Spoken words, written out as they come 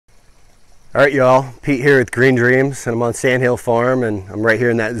All right, y'all. Pete here with Green Dreams, and I'm on Sandhill Farm, and I'm right here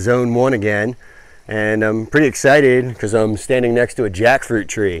in that Zone 1 again. And I'm pretty excited because I'm standing next to a jackfruit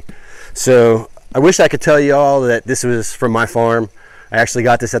tree. So I wish I could tell you all that this was from my farm. I actually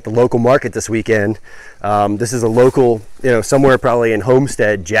got this at the local market this weekend. This is a local, somewhere probably in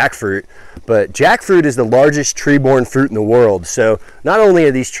Homestead, jackfruit. But jackfruit is the largest tree-borne fruit in the world. So not only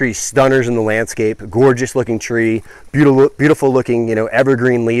are these trees stunners in the landscape, gorgeous looking tree, beautiful looking,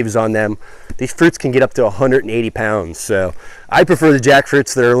 evergreen leaves on them. These fruits can get up to 180 pounds. So I prefer the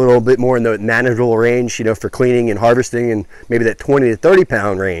jackfruits that are a little bit more in the manageable range, for cleaning and harvesting, and maybe that 20 to 30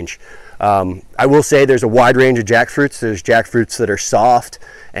 pound range. I will say there's a wide range of jackfruits. There's jackfruits that are soft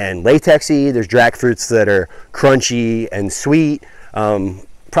and latexy. There's jackfruits that are crunchy and sweet.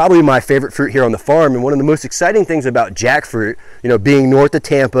 Probably my favorite fruit here on the farm, and one of the most exciting things about jackfruit, being north of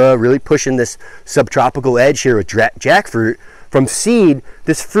Tampa, really pushing this subtropical edge here with jackfruit. From seed,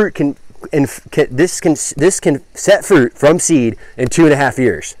 this fruit can set fruit from seed in 2.5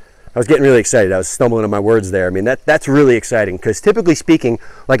 years. I was getting really excited. I was stumbling on my words there. I mean, that's really exciting because typically speaking,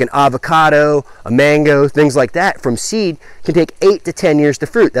 like an avocado, a mango, things like that from seed can take 8 to 10 years to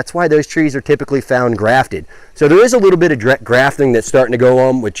fruit. That's why those trees are typically found grafted. So there is a little bit of grafting that's starting to go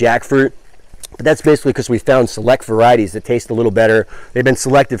on with jackfruit, but that's basically because we found select varieties that taste a little better. They've been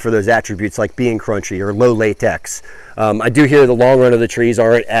selected for those attributes like being crunchy or low latex. I do hear the long run of the trees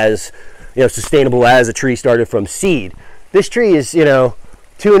aren't as sustainable as a tree started from seed. This tree is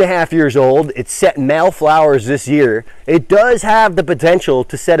 2.5 years old. It's set male flowers this year. It does have the potential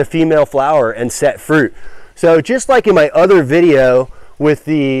to set a female flower and set fruit. So just like in my other video with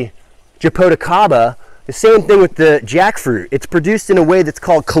the Japodicaba, the same thing with the jackfruit. It's produced in a way that's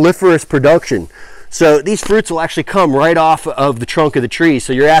called coliferous production. So these fruits will actually come right off of the trunk of the tree.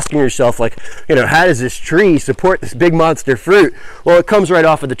 So you're asking yourself, like, how does this tree support this big monster fruit? Well, it comes right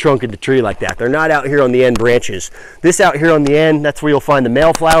off of the trunk of the tree like that. They're not out here on the end branches. This out here on the end, that's where you'll find the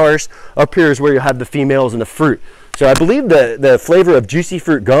male flowers. Up here is where you'll have the females and the fruit. So I believe the flavor of juicy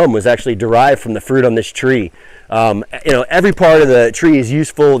fruit gum was actually derived from the fruit on this tree. Every part of the tree is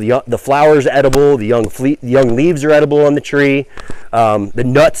useful. The flowers are edible. The young leaves are edible on the tree. The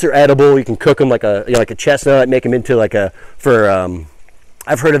nuts are edible. You can cook them like a chestnut, make them into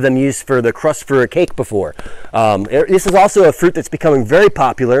I've heard of them used for the crust for a cake before. This is also a fruit that's becoming very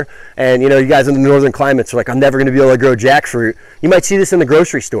popular. And you guys in the northern climates are like, I'm never going to be able to grow jackfruit. You might see this in the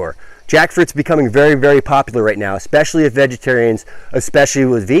grocery store. Jackfruit's becoming very, very popular right now, especially with vegetarians, especially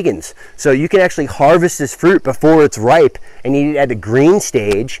with vegans. So you can actually harvest this fruit before it's ripe and eat it at the green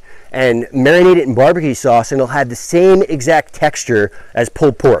stage and marinate it in barbecue sauce, and it'll have the same exact texture as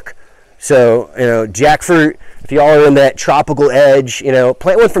pulled pork. So, jackfruit, if y'all are in that tropical edge,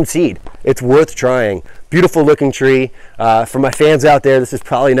 plant one from seed. It's worth trying. Beautiful looking tree. For my fans out there, this is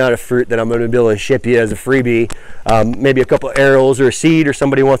probably not a fruit that I'm going to be able to ship you as a freebie. Maybe a couple of arrows or a seed, or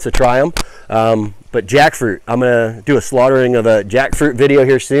somebody wants to try them. But jackfruit, I'm going to do a slaughtering of a jackfruit video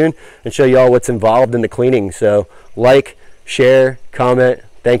here soon and show y'all what's involved in the cleaning. So like, share, comment.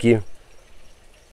 Thank you.